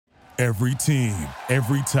Every team,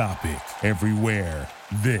 every topic, everywhere.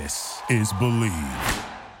 This is Believe.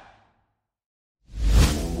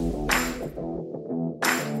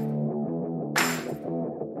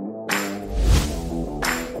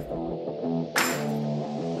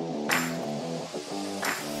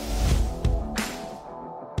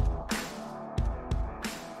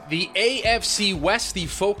 The AFC West, the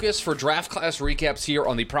focus for draft class recaps here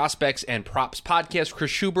on the Prospects and Props podcast.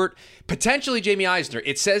 Chris Schubert, potentially Jaime Eisner.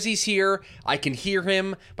 It says he's here. I can hear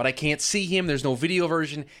him, but I can't see him. There's no video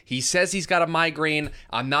version. He says he's got a migraine.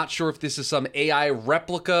 I'm not sure if this is some AI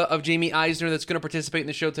replica of Jaime Eisner that's going to participate in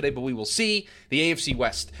the show today, but we will see. The AFC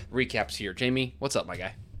West recaps here. Jaime, what's up, my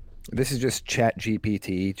guy? This is just Chat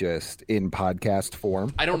GPT, just in podcast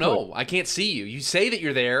form. I don't know. I can't see you. You say that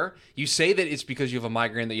you're there. You say that it's because you have a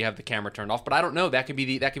migraine that you have the camera turned off, but I don't know. That could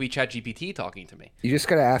be Chat GPT talking to me. You just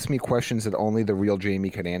got to ask me questions that only the real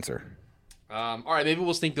Jamie can answer. All right, maybe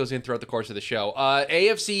we'll sneak those in throughout the course of the show.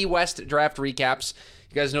 AFC West draft recaps.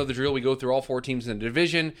 You guys know the drill. We go through all four teams in the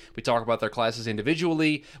division. We talk about their classes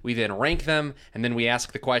individually. We then rank them, and then we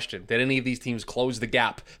ask the question, did any of these teams close the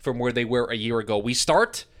gap from where they were a year ago? We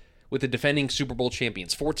start with the defending Super Bowl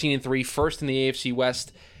champions, 14-3, first in the AFC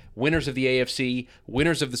West, winners of the AFC,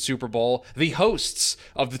 winners of the Super Bowl, the hosts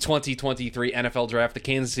of the 2023 NFL Draft, the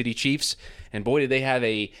Kansas City Chiefs. And boy, did they have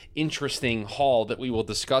a interesting haul that we will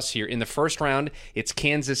discuss here. In the first round, it's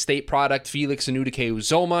Kansas State product Felix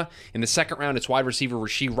Anudike-Uzomah. In the second round, it's wide receiver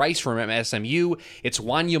Rashee Rice from SMU. It's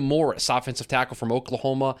Wanya Morris, offensive tackle from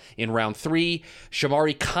Oklahoma in round 3.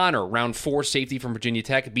 Shamari Connor, round 4, safety from Virginia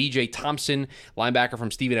Tech. B.J. Thompson, linebacker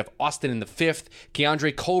from Stephen F. Austin in the 5th.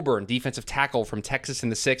 Keandre Coburn, defensive tackle from Texas in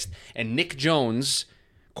the 6th. And Nick Jones,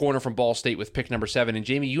 corner from Ball State with pick number 7. And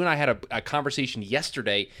Jamie, you and I had a conversation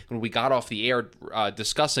yesterday when we got off the air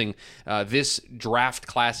discussing this draft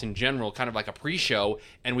class in general, kind of like a pre-show,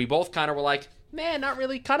 and we both kind of were like, man, not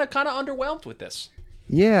really, kind of underwhelmed with this.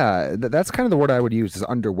 Yeah, that's kind of the word I would use, is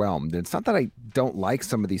underwhelmed. It's not that I don't like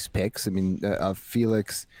some of these picks. I mean,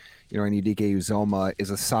 Felix, Anudike-Uzomah is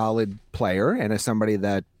a solid player, and as somebody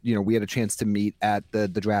that, we had a chance to meet at the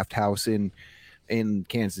draft house in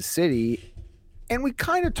Kansas City. And we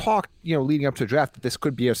kind of talked, leading up to the draft, that this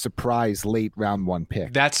could be a surprise late round 1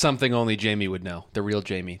 pick. That's something only Jamie would know, the real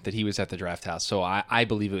Jamie, that he was at the draft house. So I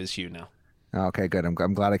believe it was you now. Okay, good. I'm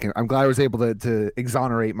glad I was able to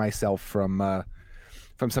exonerate myself from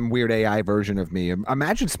some weird AI version of me.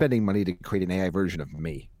 Imagine spending money to create an AI version of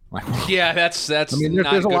me. Yeah, that's. I mean,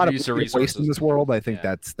 there's a lot of resources waste in this world. I think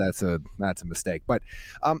that's a mistake. But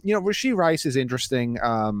Rashee Rice is interesting.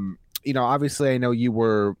 Obviously I know you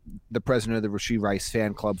were the president of the Rashee Rice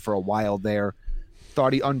fan club for a while there.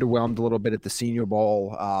 Thought he underwhelmed a little bit at the Senior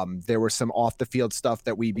Bowl. There was some off the field stuff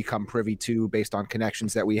that we become privy to based on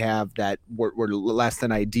connections that we have that were less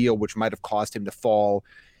than ideal, which might have caused him to fall,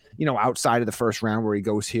 outside of the first round where he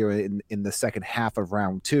goes here in the second half of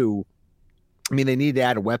round 2. I mean, they need to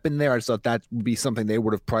add a weapon there. I just thought that would be something they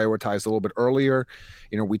would have prioritized a little bit earlier.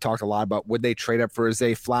 We talked a lot about, would they trade up for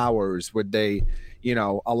Zay Flowers? Would they,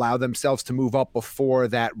 allow themselves to move up before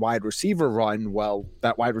that wide receiver run? Well,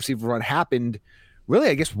 that wide receiver run happened really,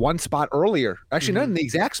 I guess, one spot earlier. Actually, not in the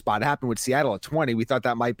exact spot. It happened with Seattle at 20. We thought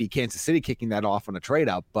that might be Kansas City kicking that off on a trade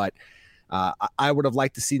up, but I would have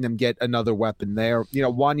liked to see them get another weapon there.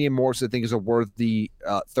 Wanya Morris, I think, is a worthy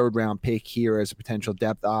third-round pick here as a potential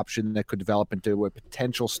depth option that could develop into a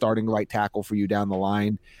potential starting right tackle for you down the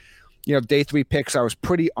line. Day 3 picks I was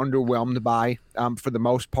pretty underwhelmed by for the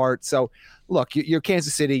most part. So, look, you're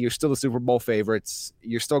Kansas City. You're still the Super Bowl favorites.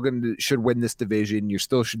 You're still should win this division. You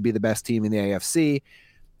still should be the best team in the AFC.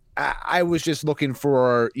 I was just looking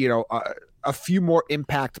for, a few more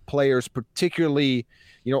impact players, particularly,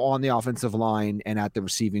 on the offensive line and at the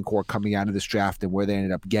receiving core coming out of this draft and where they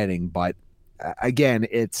ended up getting. But again,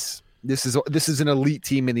 this is an elite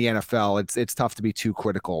team in the NFL. It's tough to be too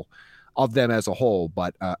critical of them as a whole,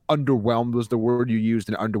 but underwhelmed was the word you used,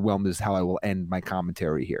 and underwhelmed is how I will end my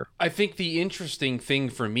commentary here. I think the interesting thing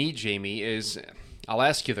for me, Jamie, is I'll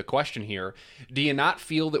ask you the question here. Do you not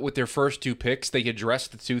feel that with their first 2 picks, they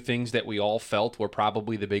addressed the 2 things that we all felt were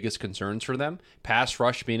probably the biggest concerns for them? Pass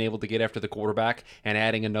rush, being able to get after the quarterback, and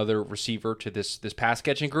adding another receiver to this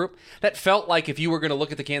pass-catching group. That felt like if you were going to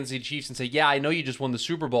look at the Kansas City Chiefs and say, yeah, I know you just won the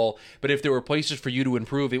Super Bowl, but if there were places for you to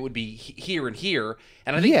improve, it would be here and here.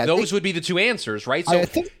 And I think those would be the 2 answers, right? So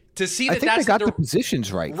to see that, I think they got the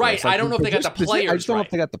positions right. Right. I don't know if they got the players right. I just don't know if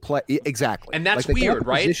they got the play. Exactly. And that's weird,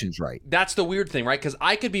 right? Positions right. That's the weird thing, right? Because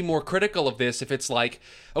I could be more critical of this if it's like,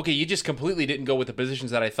 okay, you just completely didn't go with the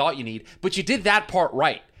positions that I thought you need, but you did that part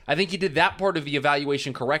right. I think you did that part of the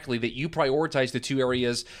evaluation correctly, that you prioritized the two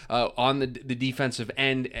areas on the defensive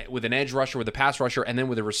end with an edge rusher, with a pass rusher, and then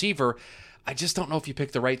with a receiver. I just don't know if you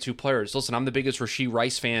picked the right two players. Listen, I'm the biggest Rashee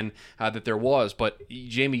Rice fan that there was, but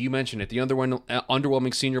Jamie, you mentioned it. The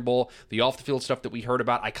underwhelming Senior Bowl, the off-the-field stuff that we heard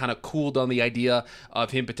about, I kind of cooled on the idea of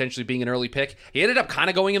him potentially being an early pick. He ended up kind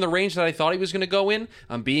of going in the range that I thought he was going to go in,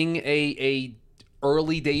 being a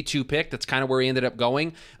early day 2 pick. That's kind of where he ended up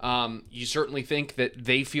going. You certainly think that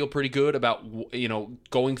they feel pretty good about,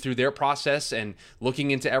 going through their process and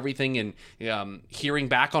looking into everything and hearing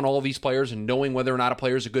back on all of these players and knowing whether or not a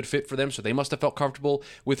player is a good fit for them. So they must have felt comfortable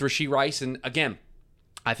with Rashee Rice. And again,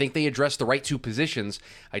 I think they addressed the right two positions.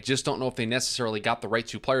 I just don't know if they necessarily got the right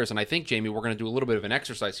two players. And I think, Jamie, we're going to do a little bit of an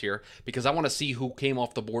exercise here because I want to see who came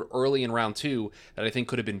off the board early in round 2 that I think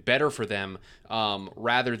could have been better for them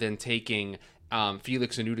rather than taking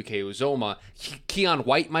Felix Anudike-Uzomah. Keon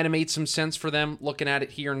White might have made some sense for them looking at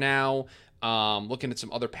it here now. Looking at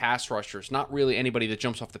some other pass rushers. Not really anybody that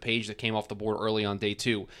jumps off the page that came off the board early on day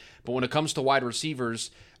 2. But when it comes to wide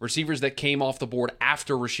receivers that came off the board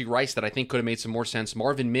after Rashee Rice that I think could have made some more sense.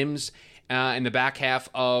 Marvin Mims in the back half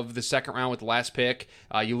of the second round with the last pick.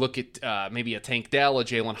 You look at maybe a Tank Dell, a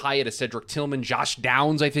Jalen Hyatt, a Cedric Tillman, Josh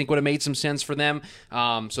Downs, I think would have made some sense for them.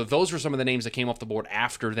 So those were some of the names that came off the board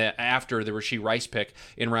after the Rashee Rice pick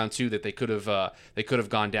in round 2 that they could have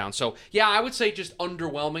gone down. So yeah, I would say just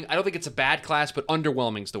underwhelming. I don't think it's a bad class, but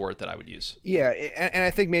underwhelming is the word that I would use. Yeah, and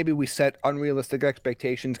I think maybe we set unrealistic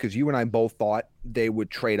expectations because you and I both thought they would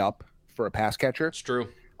trade up for a pass catcher. It's true.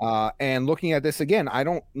 And looking at this again, I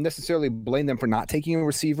don't necessarily blame them for not taking a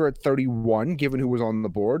receiver at 31, given who was on the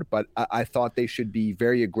board, but I thought they should be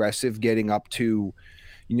very aggressive getting up to,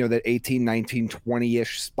 that 18, 19,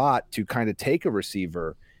 20-ish spot to kind of take a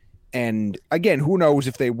receiver. And again, who knows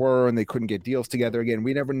if they were and they couldn't get deals together. Again,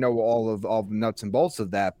 we never know all the nuts and bolts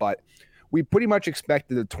of that, but we pretty much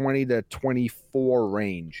expected the 20 to 24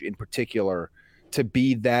 range in particular to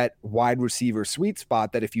be that wide receiver sweet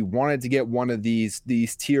spot that if you wanted to get one of these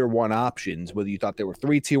tier 1 options, whether you thought there were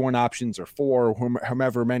 3 tier 1 options or 4,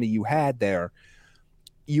 however many you had there,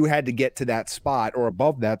 you had to get to that spot or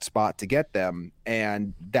above that spot to get them.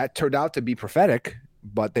 And that turned out to be prophetic,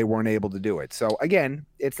 but they weren't able to do it. So again,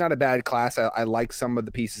 it's not a bad class. I like some of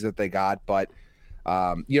the pieces that they got, but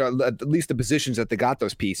at least the positions that they got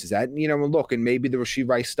those pieces at, look, and maybe the Rashee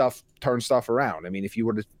Rice stuff turns stuff around. I mean, if you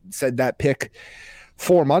would have said that pick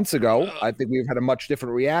 4 months ago, I think we've had a much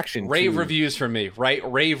different reaction. Rave reviews from me, right?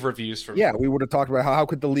 Rave reviews from me. Yeah, we would have talked about how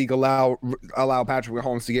could the league allow Patrick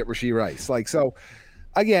Mahomes to get Rashee Rice. So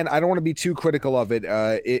again, I don't want to be too critical of it.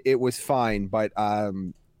 It was fine, but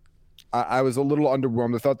I was a little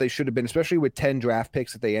underwhelmed. I thought they should have been, especially with 10 draft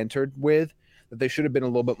picks that they entered with, that they should have been a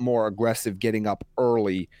little bit more aggressive getting up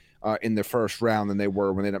early in the first round than they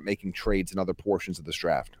were when they ended up making trades in other portions of this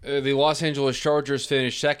draft. The Los Angeles Chargers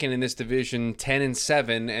finished second in this division,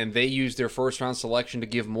 10-7, and they used their first-round selection to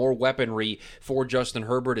give more weaponry for Justin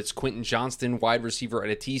Herbert. It's Quentin Johnston, wide receiver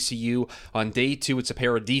at a TCU. On day 2, it's a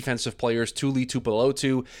pair of defensive players, Tuli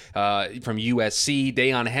Tuipulotu from USC,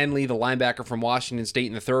 Deion Henley, the linebacker from Washington State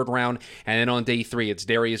in the third round, and then on day 3, it's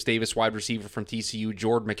Darius Davis, wide receiver from TCU,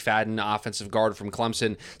 Jordan McFadden, offensive guard from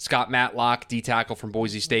Clemson, Scott Matlock, D-tackle from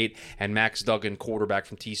Boise State, and Max Duggan, quarterback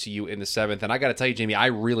from TCU in the 7th. And I got to tell you, Jamie, I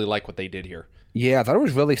really like what they did here. Yeah, I thought it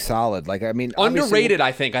was really solid. Underrated,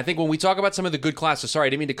 I think. I think when we talk about some of the good classes, sorry, I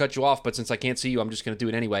didn't mean to cut you off, but since I can't see you, I'm just going to do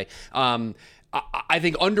it anyway. I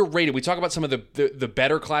think underrated. We talk about some of the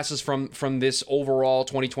better classes from this overall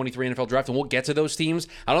 2023 NFL draft, and we'll get to those teams.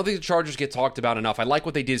 I don't think the Chargers get talked about enough. I like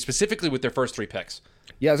what they did specifically with their first 3 picks.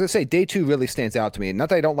 Yeah, I was going to say, day 2 really stands out to me. Not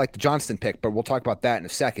that I don't like the Johnston pick, but we'll talk about that in a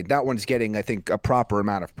second. That one's getting, I think, a proper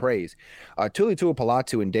amount of praise. Tuli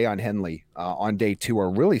Tuipulotu and Deion Henley on day 2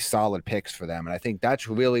 are really solid picks for them, and I think that's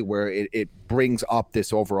really where it brings up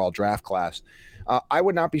this overall draft class. I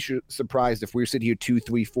would not be surprised if we were sitting here 2,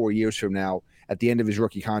 3, 4 years from now at the end of his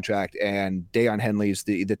rookie contract and Deion Henley is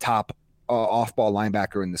the top off-ball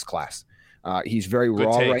linebacker in this class. He's very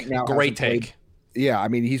raw right now. Great take. Yeah, I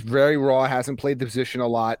mean, he's very raw, hasn't played the position a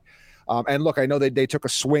lot. And look, I know they took a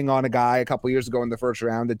swing on a guy a couple years ago in the first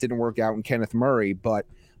round that didn't work out in Kenneth Murray, but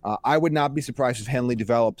I would not be surprised if Henley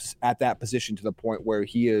develops at that position to the point where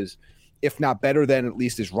he is, if not better than, at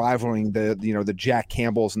least is rivaling the Jack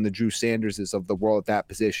Campbells and the Drew Sanderses of the world at that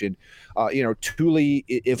position. Tuli,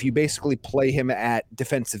 if you basically play him at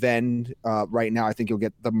defensive end right now, I think you'll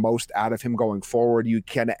get the most out of him going forward. You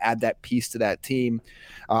kind of add that piece to that team.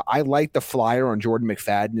 I like the flyer on Jordan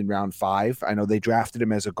McFadden in round 5. I know they drafted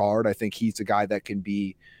him as a guard. I think he's a guy that can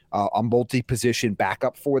be a multi-position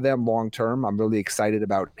backup for them long term. I'm really excited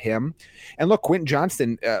about him. And look, Quentin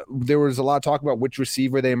Johnston, there was a lot of talk about which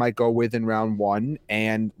receiver they might go with in round 1.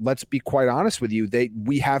 And let's be quite honest with you,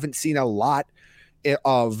 we haven't seen a lot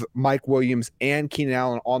of Mike Williams and Keenan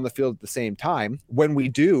Allen on the field at the same time. When we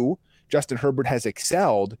do, Justin Herbert has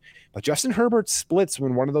excelled, but Justin Herbert's splits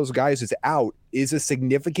when one of those guys is out is a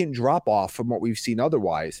significant drop off from what we've seen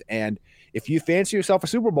otherwise. And if you fancy yourself a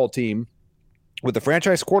Super Bowl team with the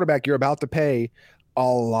franchise quarterback you're about to pay a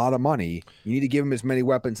lot of money, you need to give him as many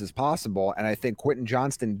weapons as possible. And I think Quentin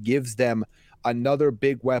Johnston gives them another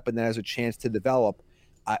big weapon that has a chance to develop.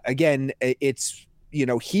 Again, it's,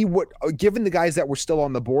 he would, given the guys that were still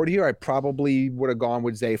on the board here, I probably would have gone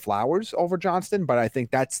with Zay Flowers over Johnston, but I think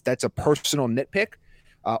that's a personal nitpick.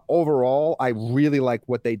 Overall, I really like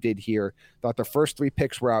what they did here. Thought the first 3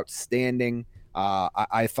 picks were outstanding.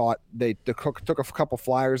 I thought they took a couple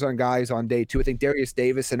flyers on guys on day 2. I think Darius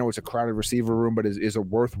Davis, I know it's a crowded receiver room, but is a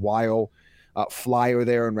worthwhile flyer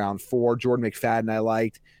there in round 4. Jordan McFadden I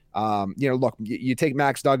liked. Look, you take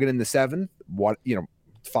Max Duggan in the 7th.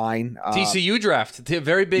 Fine. TCU draft,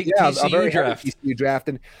 very big TCU draft. TCU draft,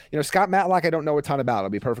 and Scott Matlock, I don't know a ton about.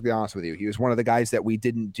 I'll be perfectly honest with you. He was one of the guys that we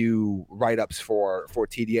didn't do write-ups for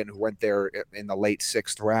TDN, who went there in the late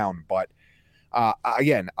 6th round. But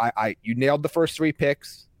again, you nailed the first 3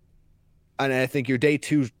 picks, and I think your day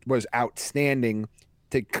 2 was outstanding.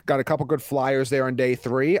 Got a couple good flyers there on day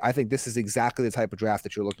 3. I think this is exactly the type of draft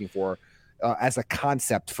that you're looking for. As a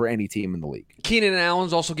concept for any team in the league. Keenan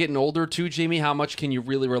Allen's also getting older too, Jamie. How much can you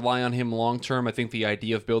really rely on him long term? I think the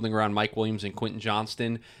idea of building around Mike Williams and Quentin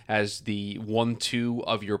Johnston as the 1-2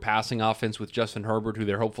 of your passing offense with Justin Herbert, who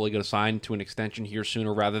they're hopefully going to sign to an extension here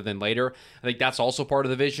sooner rather than later, I think that's also part of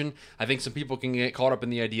the vision. I think some people can get caught up in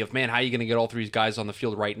the idea of, man, how are you going to get all 3 guys on the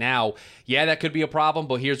field right now? Yeah, that could be a problem,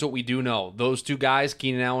 but here's what we do know. Those 2 guys,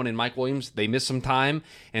 Keenan Allen and Mike Williams, they miss some time.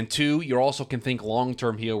 And 2, you also can think long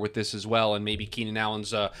term here with this as well, and maybe Keenan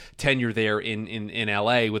Allen's tenure there in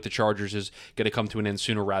LA with the Chargers is going to come to an end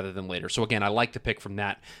sooner rather than later. So again, I like the pick from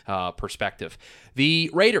that perspective. The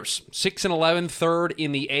Raiders, 6-11, 3rd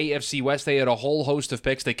in the AFC West. They had a whole host of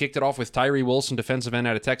picks. They kicked it off with Tyree Wilson, defensive end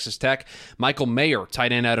out of Texas Tech. Michael Mayer,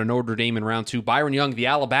 tight end out of Notre Dame in round 2. Byron Young, the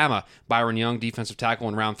Alabama Byron Young, defensive tackle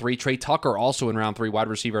in round 3. Trey Tucker, also in round 3, wide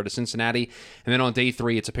receiver out of Cincinnati. And then on day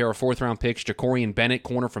 3, it's a pair of 4th-round picks. Jacorian Bennett,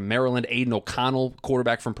 corner from Maryland. Aiden O'Connell,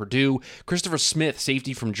 quarterback from Purdue. Christopher Smith,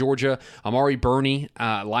 safety from Georgia. Amari Burney,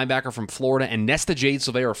 linebacker from Florida. And Nesta Jade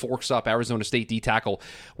Silvera, forks up, Arizona State D-tackle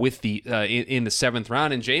with the in the 7th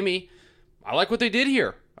round. And Jamie, I like what they did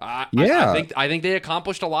here. I think they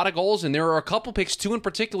accomplished a lot of goals, and there are a couple picks, 2 in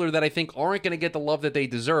particular, that I think aren't going to get the love that they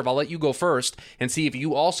deserve. I'll let you go first and see if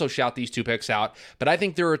you also shout these 2 picks out. But I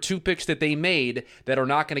think there are 2 picks that they made that are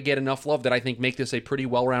not going to get enough love that I think make this a pretty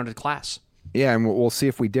well-rounded class. Yeah, and we'll see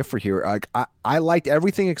if we differ here. I liked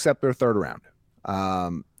everything except their 3rd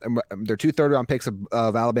round. Their 2 third-round picks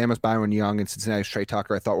of Alabama's Byron Young and Cincinnati's Trey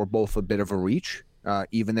Tucker I thought were both a bit of a reach,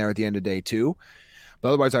 even there at the end of day 2. But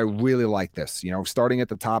otherwise, I really like this. Starting at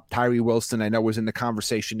the top, Tyree Wilson, I know, was in the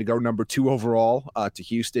conversation to go number 2 overall to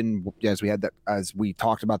Houston, as we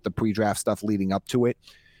talked about the pre-draft stuff leading up to it.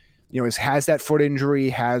 Has that foot injury,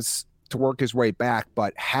 has to work his way back,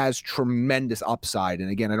 but has tremendous upside. And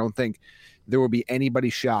again, I don't think there will be anybody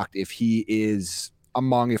shocked if he is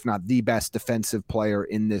among, if not the best defensive player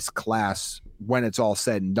in this class when it's all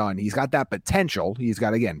said and done. He's got that potential.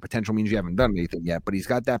 Potential means you haven't done anything yet, but he's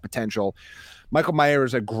got that potential. Michael Mayer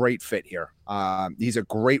is a great fit here. He's a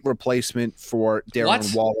great replacement for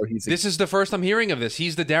Darren Waller. This is the first I'm hearing of this.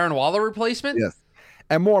 He's the Darren Waller replacement? Yes.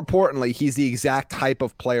 And more importantly, he's the exact type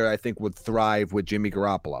of player I think would thrive with Jimmy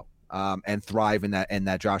Garoppolo. And thrive in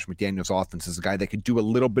that Josh McDaniels offense as a guy that could do a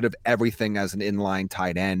little bit of everything as an inline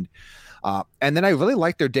tight end. And then I really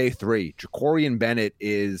like their day 3. Jacorian Bennett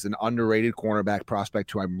is an underrated cornerback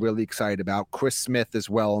prospect who I'm really excited about. Chris Smith as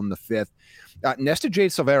well in the 5th. Nesta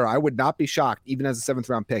Jade Silvera, I would not be shocked, even as a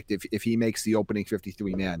 7th-round pick, if he makes the opening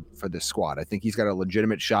 53-man for this squad. I think he's got a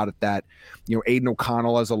legitimate shot at that. Aiden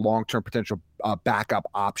O'Connell as a long-term potential backup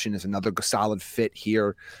option is another solid fit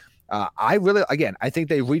here. I think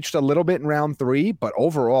they reached a little bit in round 3, but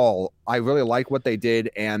overall, I really like what they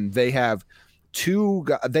did, and they have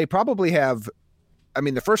the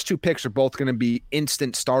first 2 picks are both going to be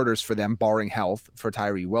instant starters for them, barring health, for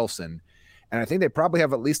Tyree Wilson. And I think they probably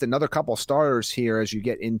have at least another couple starters here as you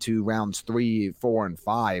get into rounds 3, 4, and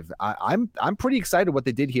 5. I'm pretty excited what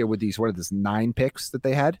they did here with these, 9 picks that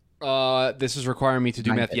they had? This is requiring me to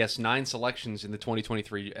do 9 math. picks. Yes, 9 selections in the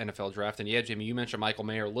 2023 NFL draft. And yeah, Jimmy, you mentioned Michael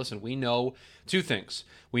Mayer. Listen, we know two things.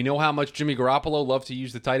 We know how much Jimmy Garoppolo loved to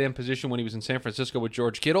use the tight end position when he was in San Francisco with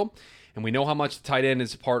George Kittle. And we know how much the tight end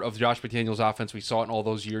is part of Josh McDaniels' offense. We saw it in all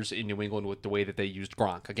those years in New England with the way that they used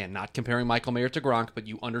Gronk. Again, not comparing Michael Mayer to Gronk, but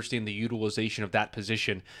you understand the utilization of that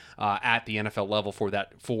position at the NFL level for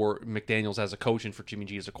McDaniels as a coach and for Jimmy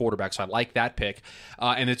G as a quarterback. So I like that pick.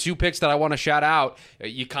 And the 2 picks that I want to shout out,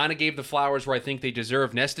 you kind of gave the flowers where I think they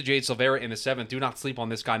deserve. Nesta Jade Silvera in the 7th. Do not sleep on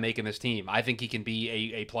this guy making this team. I think he can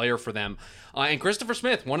be a player for them. And Christopher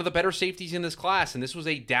Smith, one of the better safeties in this class. And this was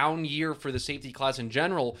a down year for the safety class in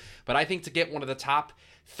general. But I think to get one of the top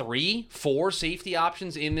 3, 4 safety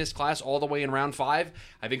options in this class all the way in round 5,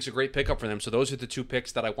 I think it's a great pickup for them. So those are the 2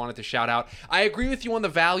 picks that I wanted to shout out. I agree with you on the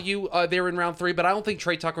value there in round 3, but I don't think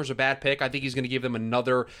Trey Tucker's a bad pick. I think he's going to give them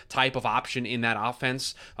another type of option in that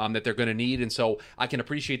offense that they're going to need. And so I can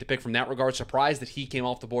appreciate the pick from that regard. Surprised that he came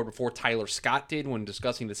off the board before Tyler Scott did when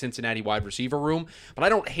discussing the Cincinnati wide receiver room. But I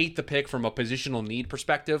don't hate the pick from a positional need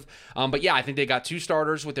perspective. But yeah, I think they got 2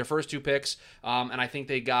 starters with their first 2 picks. And I think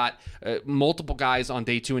they got multiple guys on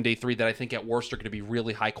day 2 and day 3 that I think at worst are going to be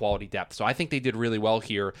really high quality depth. So I think they did really well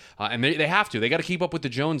here. And they have to. They got to keep up with the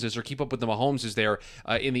Joneses or keep up with the Mahomeses there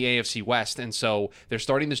in the AFC West. And so they're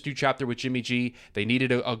starting this new chapter with Jimmy G. They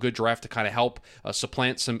needed a good draft to kind of help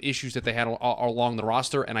supplant some issues that they had along the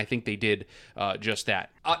roster. And I think they did just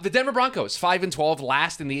that. The Denver Broncos, 5-12,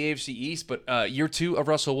 last in the AFC East, but year 2 of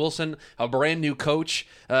Russell Wilson, a brand new coach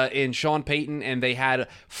in Sean Payton, and they had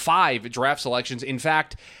 5 draft selections. In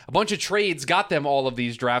fact, a bunch of trades got them all of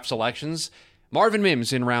these draft selections. Marvin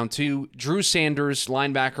Mims in round 2, Drew Sanders,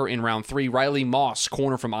 linebacker in round 3, Riley Moss,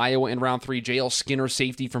 corner from Iowa in round 3, J.L. Skinner,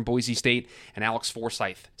 safety from Boise State, and Alex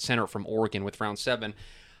Forsyth, center from Oregon with round 7.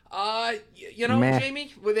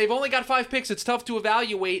 Jamie, they've only got 5 picks. It's tough to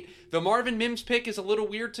evaluate. The Marvin Mims pick is a little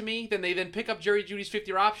weird to me. Then they pick up Jerry Jeudy's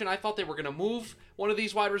 5th-year option. I thought they were going to move one of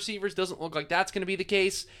these wide receivers. Doesn't look like that's going to be the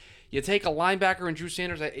case. You take a linebacker and Drew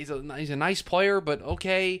Sanders. He's a nice player, but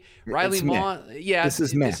okay. Riley Moss, yeah. This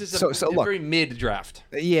is mid. This is a look, very mid draft.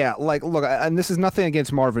 Yeah, look, and this is nothing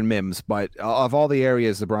against Marvin Mims, but of all the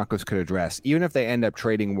areas the Broncos could address, even if they end up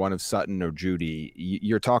trading one of Sutton or Jeudy,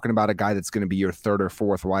 you're talking about a guy that's going to be your 3rd or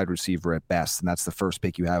 4th wide receiver at best, and that's the first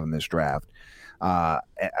pick you have in this draft. I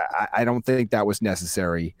don't think that was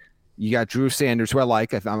necessary. You got Drew Sanders, who I like.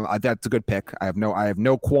 That's a good pick. I have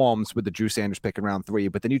no qualms with the Drew Sanders pick in round 3.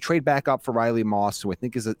 But then you trade back up for Riley Moss, who I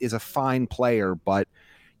think is a fine player, but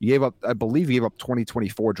you gave up. I believe you gave up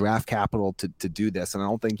 2024 draft capital to do this, and I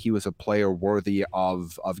don't think he was a player worthy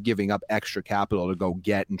of giving up extra capital to go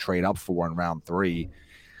get and trade up for in round 3.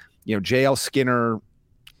 J.L. Skinner.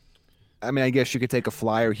 I mean, I guess you could take a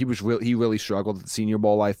flyer. He really struggled at the Senior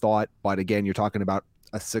Bowl, I thought. But again, you're talking about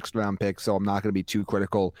a 6th-round pick, so I'm not going to be too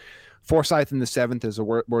critical. Forsyth in the 7th is a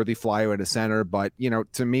worthy flyer at a center, but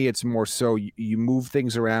to me, it's more so you move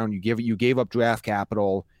things around. You gave up draft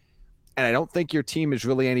capital, and I don't think your team is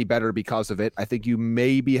really any better because of it. I think you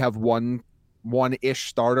maybe have one-ish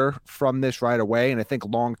starter from this right away, and I think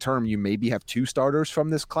long term you maybe have 2 starters from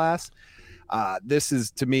this class. This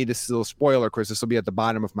is a little spoiler, Chris. This will be at the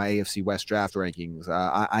bottom of my AFC West draft rankings.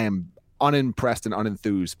 I am unimpressed and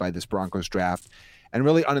unenthused by this Broncos draft, and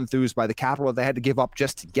really unenthused by the capital they had to give up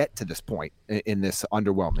just to get to this point in this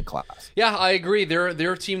underwhelming class. Yeah, I agree.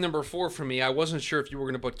 They're team number 4 for me. I wasn't sure if you were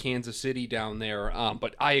going to put Kansas City down there,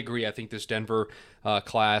 but I agree. I think this Denver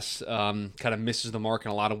class kind of misses the mark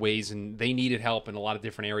in a lot of ways, and they needed help in a lot of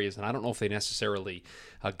different areas, and I don't know if they necessarily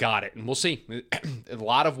got it. And we'll see. A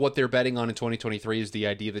lot of what they're betting on in 2023 is the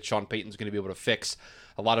idea that Sean Payton's going to be able to fix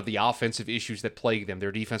a lot of the offensive issues that plague them.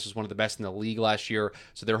 Their defense was one of the best in the league last year,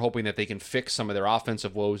 so they're hoping that they can fix some of their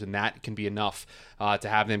offensive woes, and that can be enough to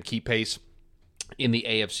have them keep pace in the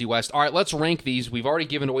AFC West. All right, let's rank these. We've already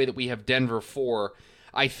given away that we have Denver 4.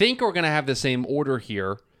 I think we're going to have the same order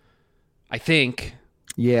here. I think.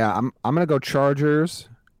 Yeah, I'm going to go Chargers,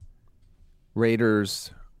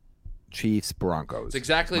 Raiders, Chiefs, Broncos. That's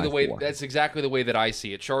exactly the way that I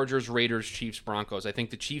see it. Chargers, Raiders, Chiefs, Broncos. I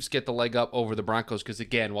think the Chiefs get the leg up over the Broncos because,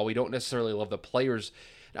 again, while we don't necessarily love the players,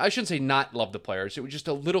 I shouldn't say not love the players. It was just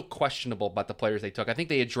a little questionable about the players they took. I think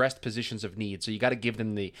they addressed positions of need, so you got to give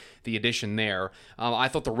them the addition there. I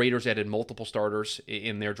thought the Raiders added multiple starters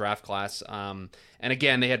in their draft class. And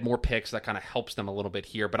again, they had more picks. That kind of helps them a little bit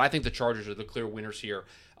here. But I think the Chargers are the clear winners here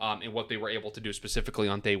in what they were able to do specifically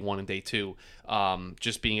on day 1 and day 2.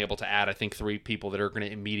 Just being able to add, I think, 3 people that are going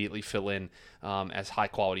to immediately fill in as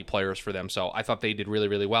high-quality players for them. So I thought they did really,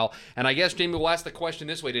 really well. And I guess, Jamie, we'll ask the question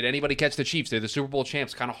this way. Did anybody catch the Chiefs? They're the Super Bowl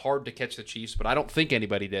champs. Kind of hard to catch the Chiefs, but I don't think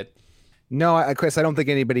anybody did. No, Chris, I don't think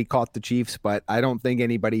anybody caught the Chiefs, but I don't think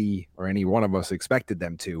anybody or any one of us expected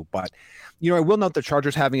them to. But, I will note the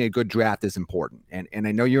Chargers having a good draft is important. And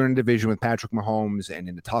I know you're in a division with Patrick Mahomes and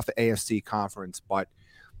in a tough AFC conference, but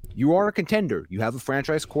you are a contender. You have a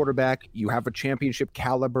franchise quarterback. You have a championship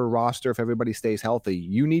caliber roster if everybody stays healthy.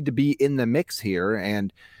 You need to be in the mix here.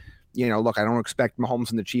 And, look, I don't expect Mahomes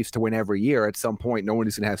and the Chiefs to win every year. At some point,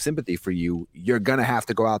 nobody's going to have sympathy for you. You're going to have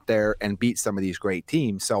to go out there and beat some of these great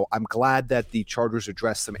teams. So I'm glad that the Chargers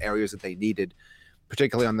addressed some areas that they needed,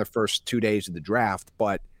 particularly on the first 2 days of the draft.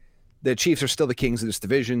 But the Chiefs are still the kings of this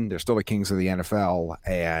division. They're still the kings of the NFL.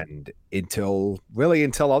 And until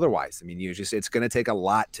otherwise, it's going to take a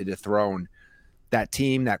lot to dethrone that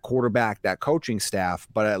team, that quarterback, that coaching staff.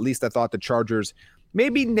 But at least I thought the Chargers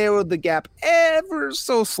maybe narrowed the gap ever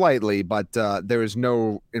so slightly, but there is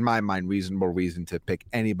no, in my mind, reasonable reason to pick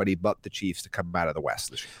anybody but the Chiefs to come out of the West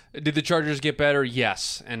this year. Did the Chargers get better?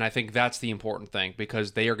 Yes, and I think that's the important thing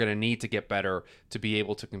because they are going to need to get better to be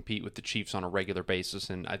able to compete with the Chiefs on a regular basis,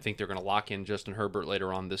 and I think they're going to lock in Justin Herbert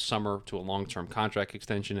later on this summer to a long-term contract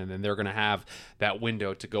extension, and then they're going to have that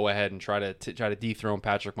window to go ahead and try to dethrone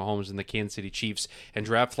Patrick Mahomes and the Kansas City Chiefs, and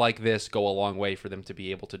drafts like this go a long way for them to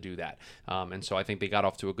be able to do that, and so I think they got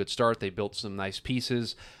off to a good start. They built some nice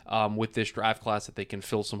pieces with this draft class that they can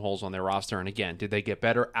fill some holes on their roster. And again, did they get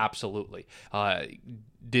better? Absolutely.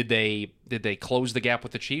 Did they close the gap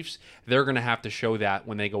with the Chiefs? They're going to have to show that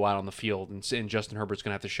when they go out on the field. And Justin Herbert's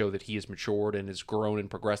going to have to show that he has matured and has grown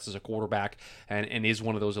and progressed as a quarterback and is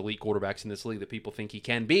one of those elite quarterbacks in this league that people think he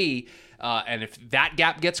can be. And if that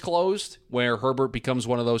gap gets closed, where Herbert becomes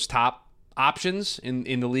one of those top options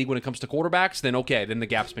in the league when it comes to quarterbacks, then okay, then the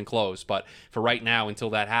gap's been closed. But for right now, until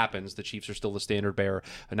that happens, the Chiefs are still the standard bearer,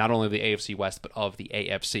 not only of the AFC West, but of the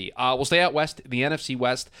AFC. We'll stay out west, the NFC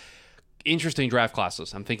West. Interesting draft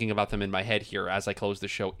classes. I'm thinking about them in my head here as I close the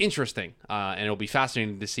show. Interesting. And it'll be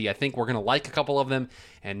fascinating to see. I think we're going to like a couple of them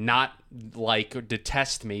and not like or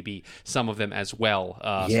detest maybe some of them as well.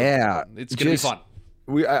 Yeah. So it's going to be fun.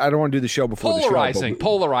 I don't want to do the show before the show.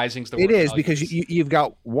 Polarizing. It is because you've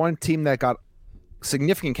got one team that got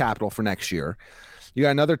significant capital for next year. You got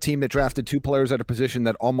another team that drafted two players at a position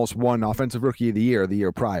that almost won Offensive Rookie of the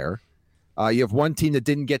year prior. You have one team that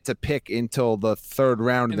didn't get to pick until the third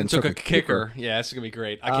round and then took a kicker. Yeah, it's going to be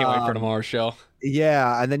great. I can't wait for tomorrow's show.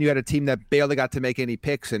 Yeah, and then you had a team that barely got to make any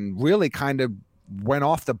picks and really kind of went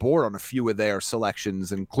off the board on a few of their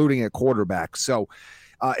selections, including a quarterback. So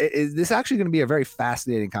this is actually going to be a very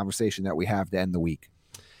fascinating conversation that we have to end the week.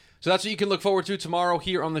 So that's what you can look forward to tomorrow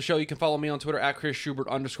here on the show. You can follow me on Twitter at Chris Schubert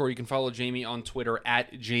 _. You can follow Jamie on Twitter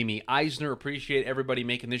at Jamie Eisner. Appreciate everybody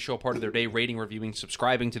making this show part of their day, rating, reviewing,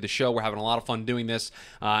 subscribing to the show. We're having a lot of fun doing this,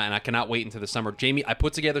 and I cannot wait until the summer. Jamie, I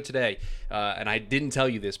put together today, and I didn't tell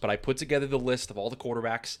you this, but I put together the list of all the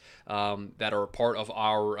quarterbacks that are part of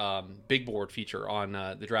our big board feature on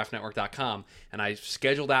thedraftnetwork.com, and I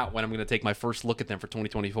scheduled out when I'm going to take my first look at them for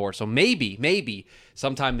 2024. So maybe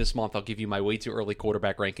sometime this month I'll give you my way too early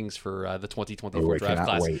quarterback rankings for the 2024 draft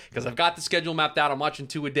class, because I've got the schedule mapped out. I'm watching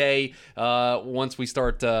 2 a day once we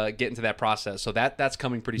start getting to that process. So that's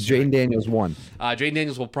coming pretty soon. Jaden Daniels won. Jaden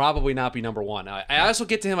Daniels will probably not be number one. I also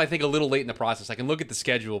get to him, I think, a little late in the process. I can look at the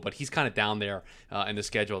schedule, but he's kind of down there in the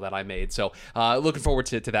schedule that I made. So looking forward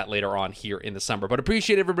to that later on here in the summer. But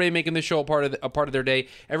appreciate everybody making this show a part of their day.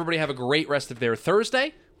 Everybody have a great rest of their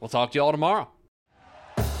Thursday. We'll talk to you all tomorrow.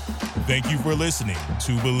 Thank you for listening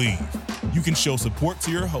to Believe. You can show support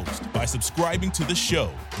to your host by subscribing to the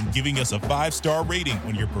show and giving us a 5-star rating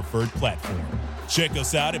on your preferred platform. Check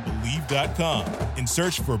us out at Believe.com and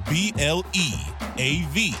search for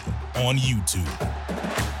BLEAV on YouTube.